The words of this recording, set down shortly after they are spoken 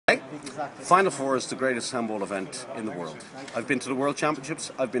Final Four is the greatest handball event in the world. I've been to the World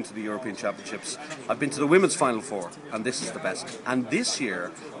Championships, I've been to the European Championships, I've been to the Women's Final Four, and this is the best. And this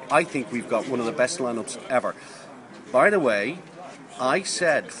year, I think we've got one of the best lineups ever. By the way, I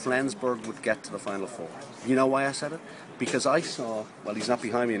said Flensburg would get to the Final Four. You know why I said it? Because I saw, well, he's not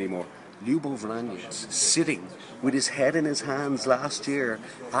behind me anymore, Brannagain sitting with his head in his hands last year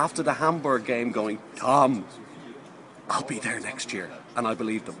after the Hamburg game going, Tom, I'll be there next year. And I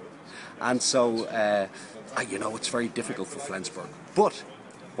believed them. And so, it's very difficult for Flensburg. But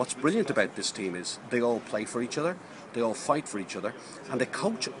what's brilliant about this team is they all play for each other, they all fight for each other, and the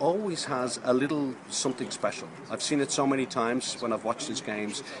coach always has a little something special. I've seen it so many times when I've watched his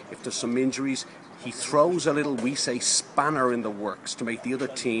games. If there's some injuries, he throws a little, we say, spanner in the works to make the other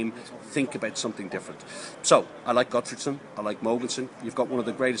team think about something different. So, I like Gottfriedson, I like Mogensen. You've got one of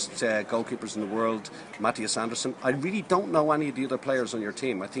the greatest goalkeepers in the world, Matthias Andersson. I really don't know any of the other players on your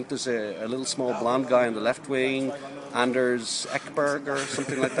team. I think there's a little small blonde guy on the left wing, Anders Ekberg or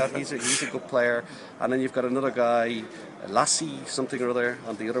something like that. He's a good player. And then you've got another guy, Lassie something or other,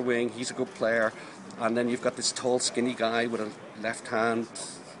 on the other wing. He's a good player. And then you've got this tall, skinny guy with a left hand.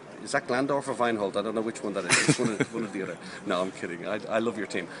 Is that Glandorf or Weinhold? I don't know which one that is. It's one of the other. No, I'm kidding. I love your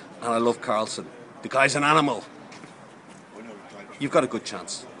team. And I love Carlson. The guy's an animal. You've got a good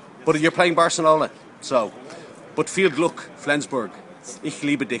chance. But you're playing Barcelona. So, but viel Glück, Flensburg. Ich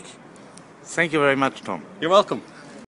liebe dich. Thank you very much, Tom. You're welcome.